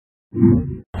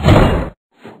If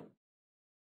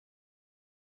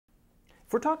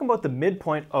we're talking about the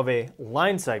midpoint of a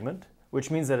line segment, which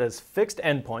means that it has fixed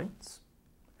endpoints,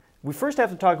 we first have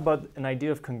to talk about an idea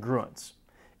of congruence.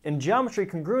 In geometry,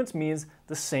 congruence means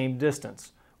the same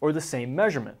distance, or the same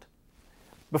measurement.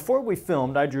 Before we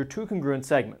filmed, I drew two congruent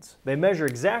segments. They measure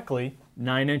exactly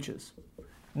 9 inches.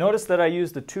 Notice that I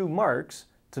used the 2 marks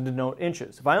to denote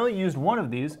inches. If I only used one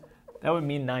of these, that would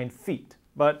mean 9 feet.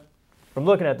 But from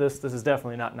looking at this, this is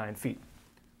definitely not 9 feet.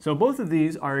 So both of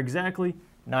these are exactly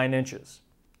 9 inches.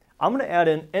 I'm going to add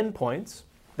in endpoints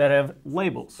that have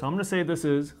labels. So I'm going to say this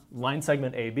is line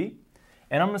segment AB,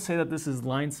 and I'm going to say that this is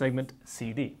line segment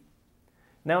CD.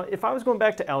 Now, if I was going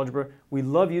back to algebra, we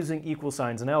love using equal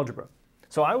signs in algebra.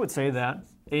 So I would say that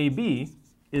AB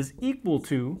is equal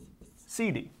to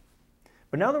CD.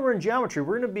 But now that we're in geometry,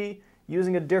 we're going to be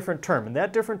using a different term, and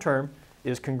that different term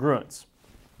is congruence.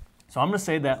 So I'm going to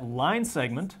say that line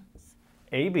segment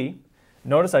AB,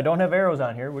 notice I don't have arrows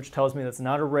on here, which tells me that's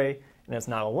not a ray and it's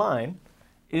not a line,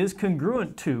 is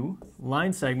congruent to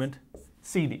line segment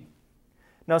CD.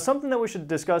 Now, something that we should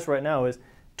discuss right now is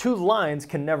two lines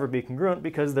can never be congruent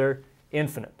because they're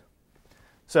infinite.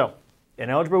 So, in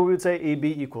algebra, we would say AB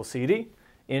equals CD.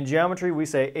 In geometry, we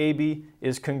say AB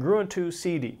is congruent to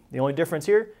CD. The only difference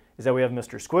here is that we have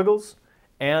Mr. Squiggles,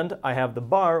 and I have the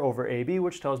bar over AB,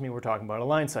 which tells me we're talking about a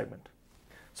line segment.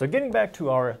 So getting back to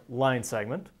our line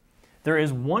segment, there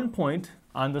is one point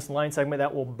on this line segment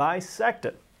that will bisect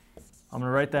it. I'm going to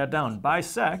write that down.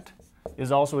 Bisect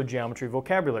is also a geometry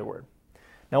vocabulary word.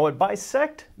 Now what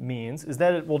bisect means is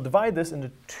that it will divide this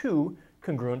into 2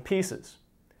 congruent pieces.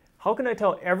 How can I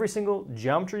tell every single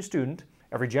geometry student,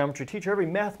 every geometry teacher, every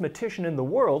mathematician in the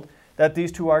world that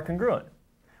these 2 are congruent?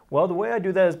 Well, the way I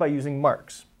do that is by using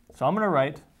marks. So I'm going to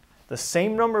write the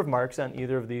same number of marks on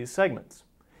either of these segments.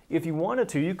 If you wanted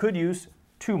to, you could use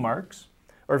 2 marks,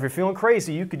 or if you're feeling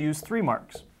crazy, you could use 3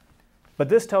 marks. But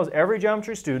this tells every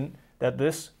geometry student that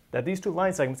these 2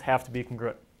 line segments have to be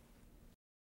congruent.